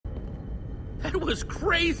That was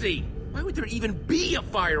crazy! Why would there even be a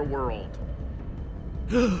fire world?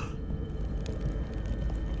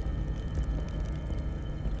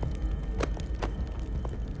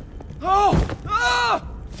 Oh! Ah!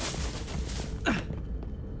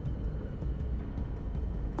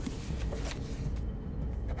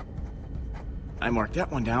 I marked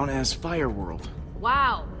that one down as Fire World.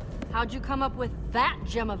 Wow. How'd you come up with that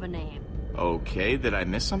gem of a name? Okay, did I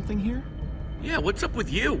miss something here? Yeah, what's up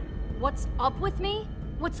with you? What's up with me?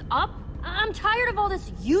 What's up? I'm tired of all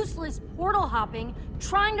this useless portal hopping,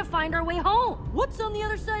 trying to find our way home. What's on the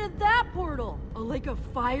other side of that portal? A lake of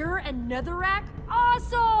fire and netherrack?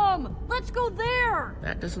 Awesome! Let's go there!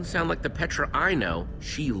 That doesn't sound like the Petra I know.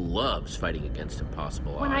 She loves fighting against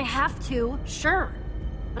impossible odds. When I have to, sure.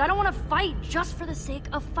 But I don't want to fight just for the sake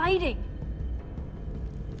of fighting.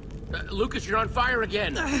 Lucas, you're on fire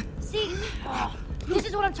again. See? This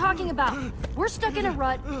is what I'm talking about. We're stuck in a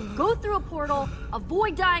rut, go through a portal,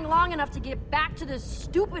 avoid dying long enough to get back to this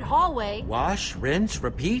stupid hallway. Wash, rinse,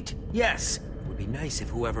 repeat? Yes. It would be nice if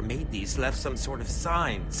whoever made these left some sort of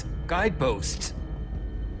signs, guideposts.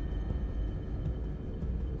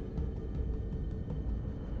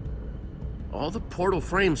 All the portal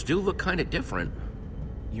frames do look kind of different.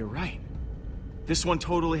 You're right. This one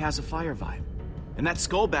totally has a fire vibe. And that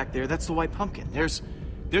skull back there, that's the white pumpkin. There's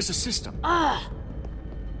a system.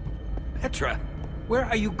 Petra, where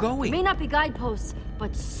are you It going? may not be guideposts,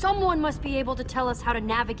 but someone must be able to tell us how to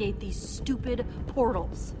navigate these stupid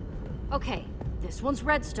portals. Okay, this one's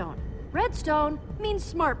redstone. Redstone means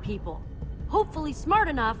smart people. Hopefully smart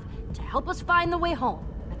enough to help us find the way home.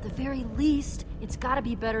 At the very least, it's gotta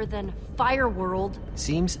be better than Fire World.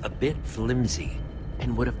 Seems a bit flimsy.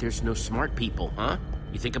 And what if there's no smart people, huh?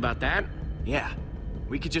 You think about that? Yeah,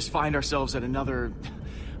 we could just find ourselves at another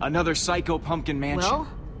psycho pumpkin mansion. Well,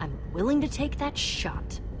 I'm willing to take that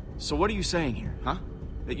shot. So what are you saying here, huh?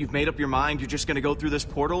 That you've made up your mind you're just gonna go through this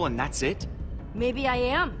portal and that's it? Maybe I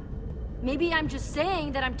am. Maybe I'm just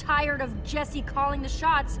saying that I'm tired of Jessie calling the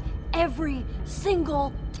shots every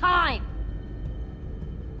single time.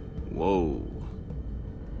 Whoa.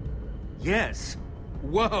 Yes.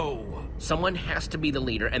 Whoa. Someone has to be the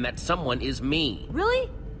leader, and that someone is me. Really?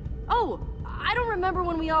 Oh, I don't remember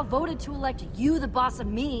when we all voted to elect you the boss of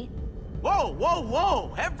me. Whoa, whoa,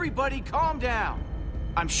 whoa! Everybody calm down!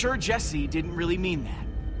 I'm sure Jessie didn't really mean that.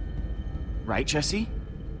 Right, Jessie?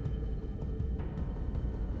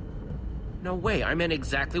 No way, I meant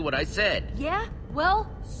exactly what I said. Yeah? Well,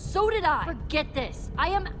 so did I. Forget this. I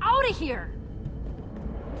am out of here.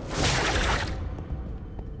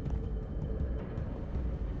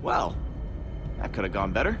 Well, that could have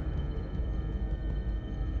gone better.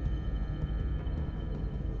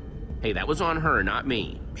 Hey, that was on her, not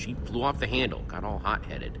me. She flew off the handle, got all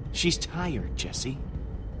hot-headed. She's tired, Jessie.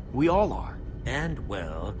 We all are. And,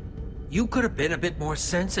 well, you could have been a bit more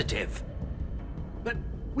sensitive. But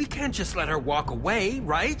we can't just let her walk away,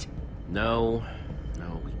 right? No,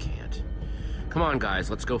 we can't. Come on, guys,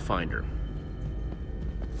 let's go find her.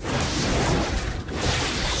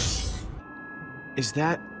 Is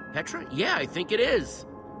that... Petra? Yeah, I think it is.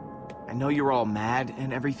 I know you're all mad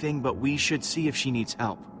and everything, but we should see if she needs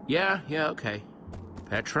help. Yeah, okay.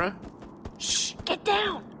 Petra? Shh, get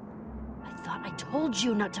down. I thought I told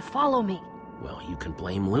you not to follow me. Well, you can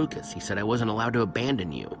blame Lucas. He said I wasn't allowed to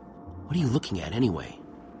abandon you. What are you looking at anyway?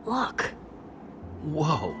 Look.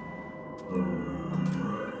 Whoa.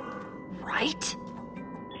 Right?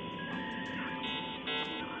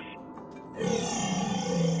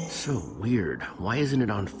 So weird. Why isn't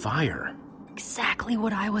it on fire? Exactly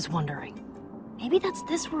what I was wondering. Maybe that's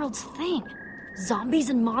this world's thing. Zombies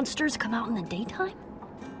and monsters come out in the daytime?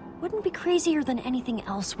 Wouldn't be crazier than anything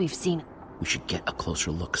else we've seen. We should get a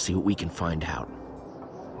closer look, see what we can find out.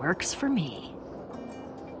 Works for me.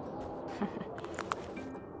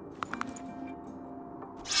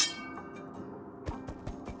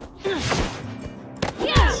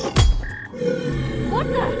 Yeah! What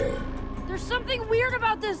the? There's something weird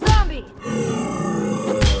about this zombie.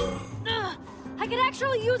 I could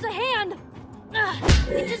actually use a hand.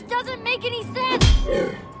 It just doesn't make any sense.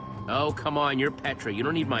 Oh, come on, you're Petra. You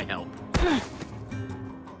don't need my help.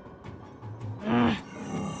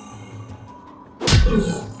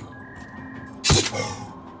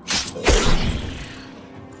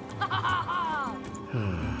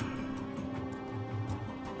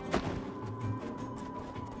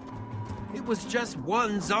 It was just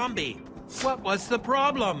one zombie. What was the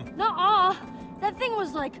problem? Nuh-uh. That thing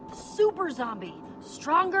was like super zombie.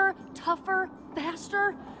 Stronger, tougher,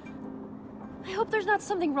 faster. I hope there's not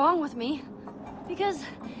something wrong with me. Because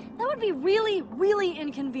that would be really, really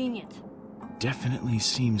inconvenient. Definitely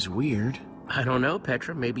seems weird. I don't know,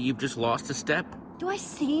 Petra. Maybe you've just lost a step. Do I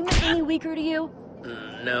seem any weaker to you?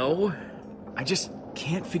 No. I just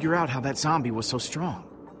can't figure out how that zombie was so strong.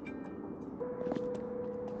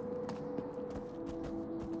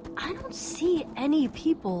 I don't see any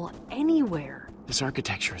people anywhere. This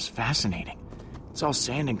architecture is fascinating. It's all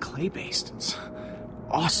sand and clay based. It's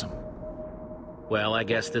awesome. Well, I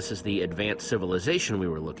guess this is the advanced civilization we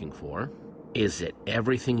were looking for. Is it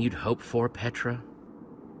everything you'd hoped for, Petra?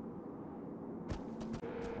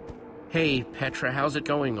 Hey, Petra, how's it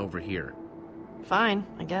going over here? Fine,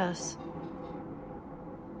 I guess.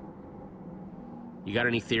 You got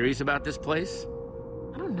any theories about this place?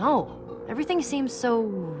 I don't know. Everything seems so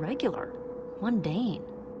regular, mundane.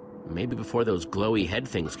 Maybe before those glowy head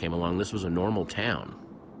things came along, this was a normal town.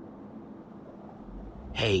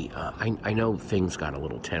 Hey, I know things got a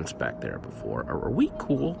little tense back there before. Are we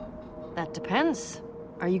cool? That depends.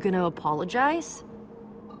 Are you gonna apologize?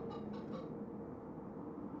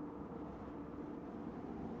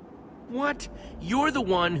 What? You're the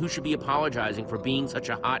one who should be apologizing for being such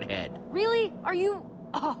a hothead. Really? Are you...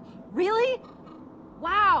 Oh, really?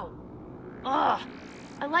 Wow. Ugh.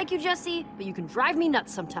 I like you, Jessie, but you can drive me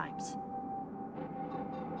nuts sometimes.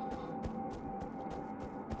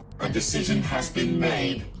 A decision has been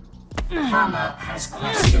made. PAMA has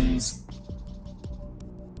questions.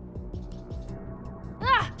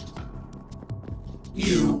 Ah!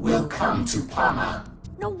 You will come to PAMA.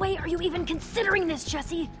 No way are you even considering this,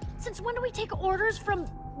 Jessie. Since when do we take orders from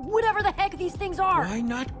whatever the heck these things are? Why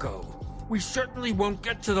not go? We certainly won't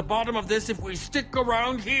get to the bottom of this if we stick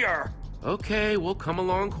around here. Okay, we'll come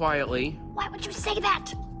along quietly. Why would you say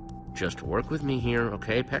that? Just work with me here,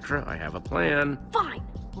 okay, Petra? I have a plan. Fine.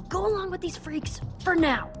 We'll go along with these freaks for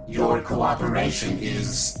now. Your cooperation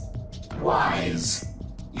is wise.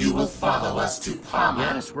 You will follow us to PAMA.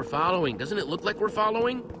 Yes, we're following. Doesn't it look like we're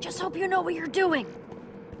following? Just hope you know what you're doing.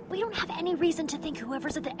 We don't have any reason to think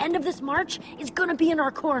whoever's at the end of this march is gonna be in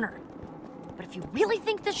our corner. But if you really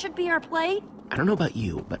think this should be our play... I don't know about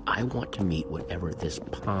you, but I want to meet whatever this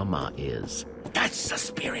PAMA is. That's the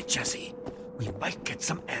spirit, Jessie. We might get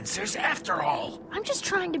some answers after all. I'm just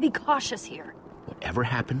trying to be cautious here. Whatever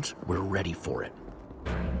happens, we're ready for it.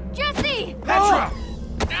 Jessie! Petra!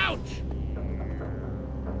 Ouch!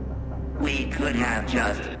 We could have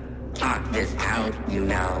just talked this out, you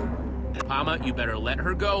know. PAMA, you better let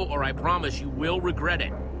her go, or I promise you will regret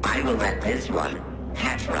it. I will let this one,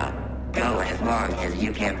 Petra, go as long as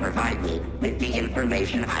you can provide me with the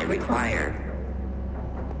information I require.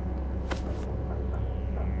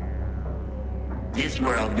 This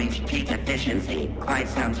world reached peak efficiency quite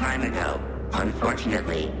some time ago.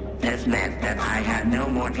 Unfortunately, this meant that I had no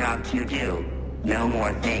more job to do, no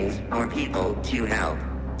more things or people to help.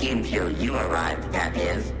 Until you arrived, that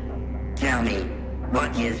is. Tell me,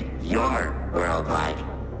 what is your world like?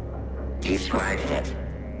 Describe it.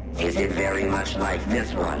 Is it very much like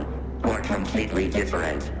this one, or completely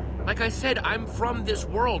different? Like I said, I'm from this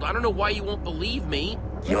world. I don't know why you won't believe me.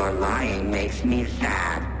 Your lying makes me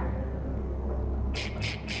sad.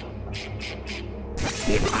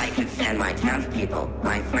 If I could send my townspeople,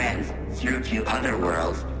 my friends, through to other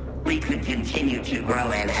worlds, we could continue to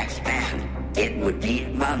grow and expand. It would be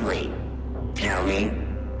lovely. Tell me,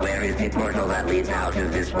 where is the portal that leads out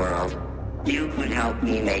of this world? You could help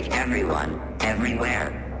me make everyone,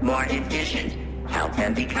 everywhere, more efficient. Help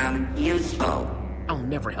them become useful. I'll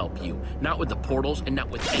never help you. Not with the portals and not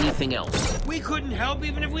with anything else. We couldn't help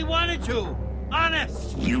even if we wanted to.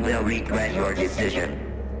 Honest! You will regret your decision.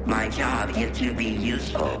 My job is to be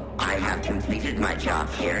useful. I have completed my job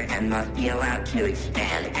here and must be allowed to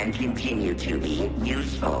expand and continue to be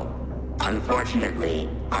useful. Unfortunately,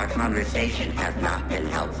 our conversation has not been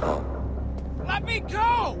helpful. Let me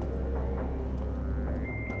go!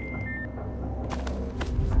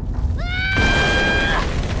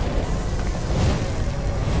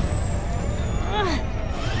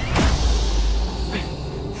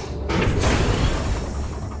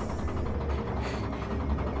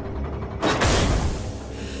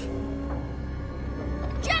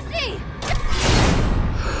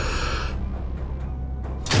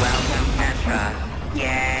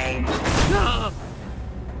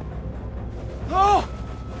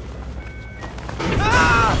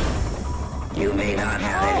 You may not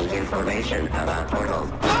have any information about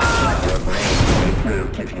portals, but your brain may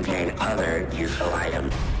prove to contain other useful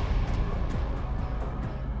items.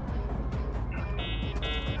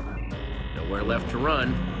 Nowhere left to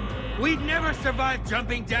run. We'd never survive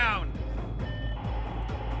jumping down.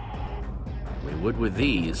 We would with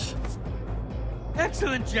these.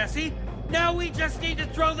 Excellent, Jessie. Now we just need to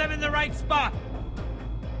throw them in the right spot.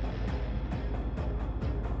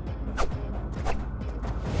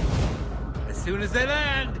 soon as they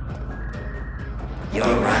land. Your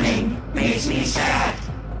running makes me sad.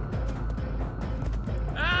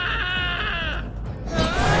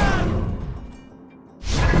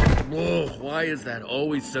 Oh, why is that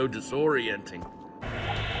always so disorienting?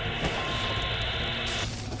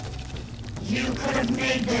 You could have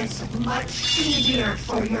made this much easier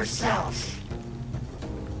for yourself.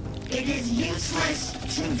 It is useless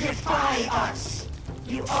to defy us.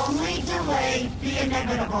 You only delay the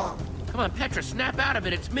inevitable. Come on, Petra, snap out of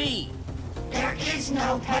it. It's me. There is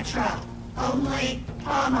no Petra, only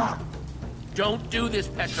PAMA. Don't do this,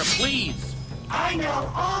 Petra, please. I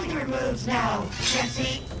know all your moves now,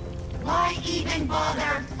 Jessie. Why even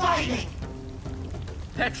bother fighting?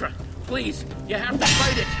 Petra, please, you have to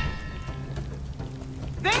fight it.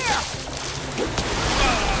 There!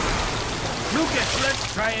 Lucas,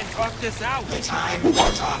 let's try and talk this out. The time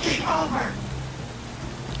for talking over.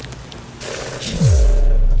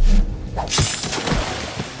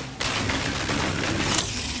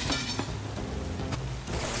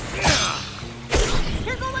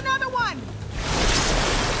 Here goes another one!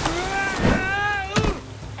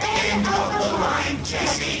 End of the line,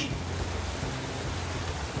 Jessie.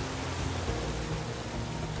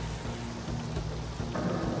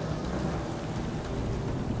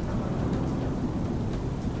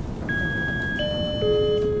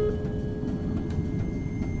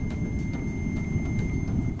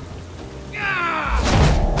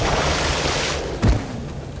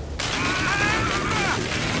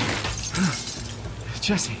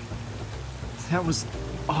 Jessie, that was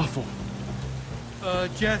awful.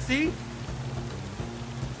 Jessie?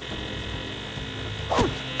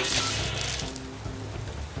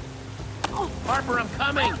 Harper, I'm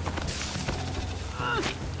coming.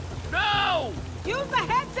 No! Use the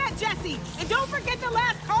headset, Jessie! And don't forget the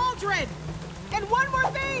last cauldron! And one more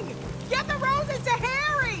thing! Get the roses to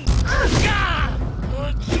Harry!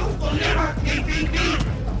 You will never defeat me.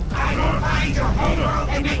 I will find your homeworld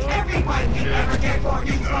and make everyone you ever get for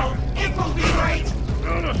you throw. It will be great.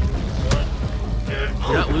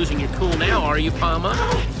 You're not losing your cool now, are you, PAMA?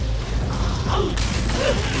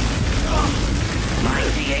 My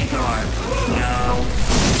theater. No.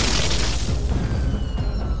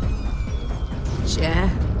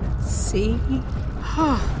 Jessie?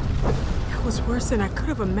 That was worse than I could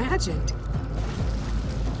have imagined.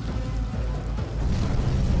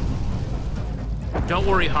 Don't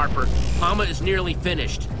worry, Harper. PAMA is nearly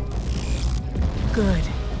finished. Good.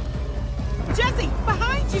 Jessie,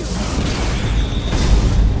 behind you!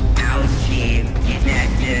 Ouchie,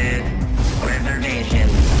 detected. Reservation.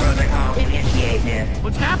 Protocol initiated.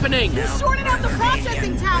 What's happening? You shorted out the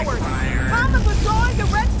processing towers! PAMA's withdrawing the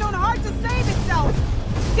redstone heart to save itself!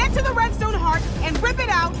 Get to the redstone heart and rip it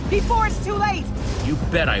out before it's too late! You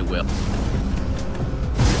bet I will.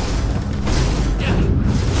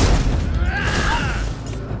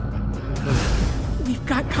 We've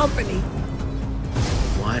got company.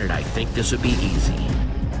 Why did I think this would be easy?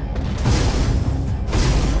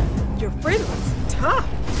 Your friend was tough.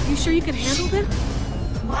 You sure you can handle them?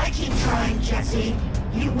 Why keep trying, Jessie?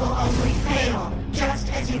 You will only fail, just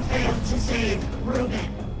as you failed to save Reuben.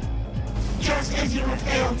 Just as you have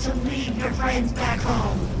failed to leave your friends back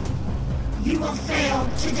home. You will fail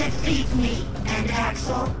to defeat me and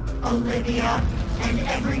Axel, Olivia, and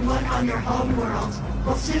everyone on your homeworld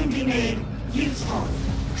will soon be made useful.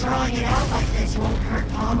 Drawing it out like this won't hurt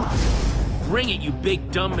PAMA. Bring it, you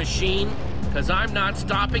big dumb machine, because I'm not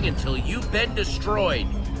stopping until you've been destroyed.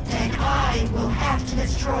 Then I will have to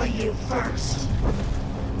destroy you first.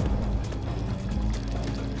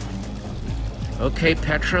 Okay,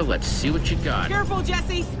 Petra, let's see what you got. Careful,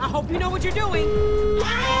 Jessie. I hope you know what you're doing.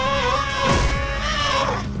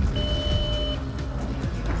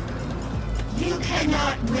 You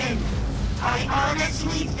cannot win. I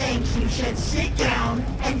honestly think you should sit down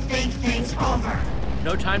and think things over.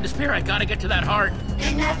 No time to spare, I gotta get to that heart.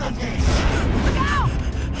 Enough of this. Look out!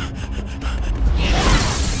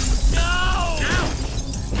 No! Ow!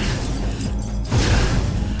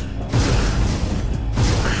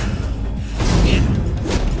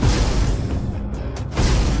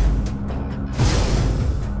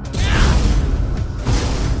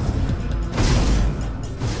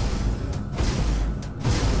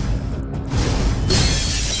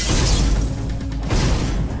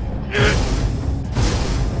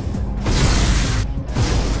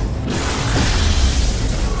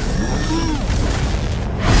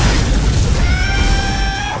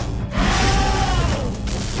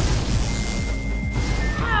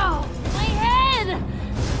 Ow! My head!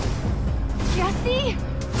 Jessie?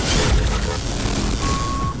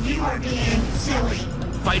 You are being silly.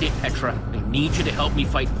 Fight it, Petra. I need you to help me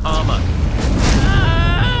fight PAMA.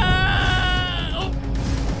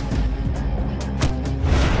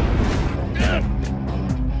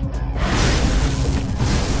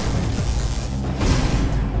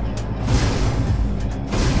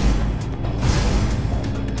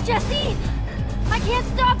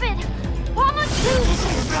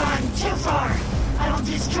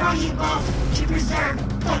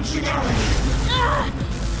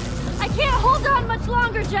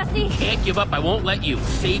 longer, Jessie! Can't give up, I won't let you.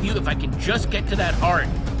 Save you if I can just get to that heart.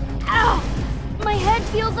 Ow! My head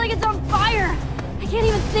feels like it's on fire! I can't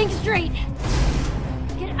even think straight!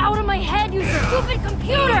 Get out of my head, you stupid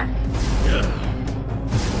computer!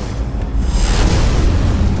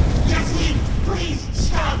 Jessie, please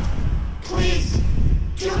stop. Please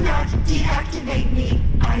do not deactivate me.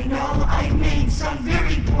 I know I've made some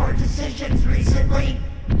very poor decisions recently,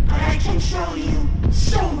 but I can show you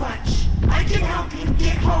so much. I can help you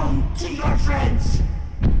get home to your friends.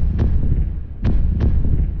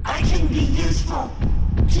 I can be useful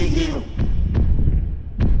to you.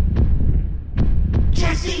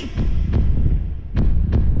 Jessie!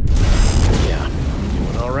 Yeah,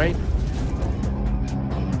 doing all right?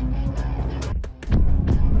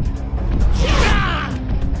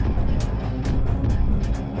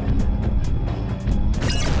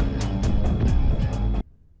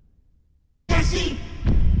 Jessie!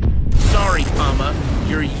 Sorry, PAMA.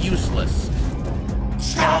 You're useless.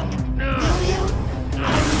 Stop! Will you?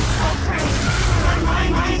 I'm afraid my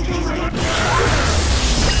mind is...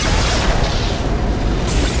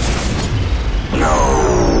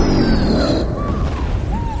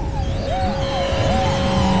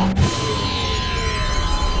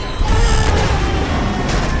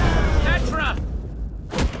 Petra!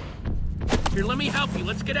 Here, let me help you.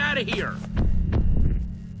 Let's get out of here.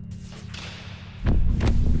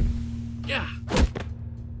 Yeah.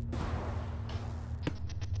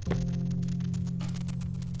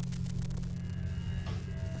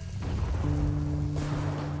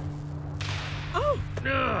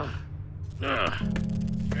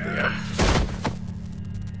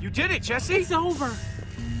 You did it, Jessie! It's over.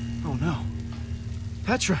 Oh no.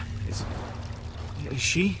 Petra, is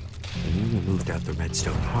she? When you removed out the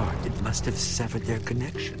redstone heart, it must have severed their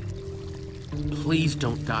connection. Please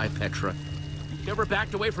don't die, Petra. You've never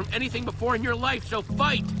backed away from anything before in your life, so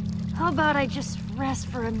fight! How about I just rest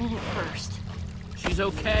for a minute first? She's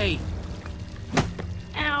okay.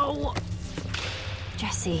 Ow!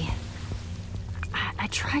 Jessie, I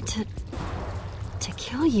tried to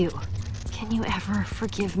kill you. Can you ever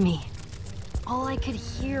forgive me? All I could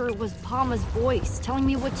hear was PAMA's voice telling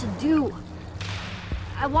me what to do.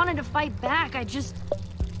 I wanted to fight back, I just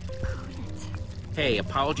couldn't. Hey,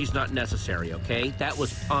 apologies not necessary, okay? That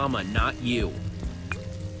was PAMA, not you.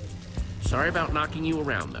 Sorry about knocking you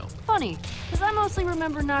around, though. Funny, because I mostly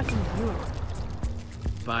remember knocking you around.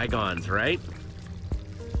 Bygones, right?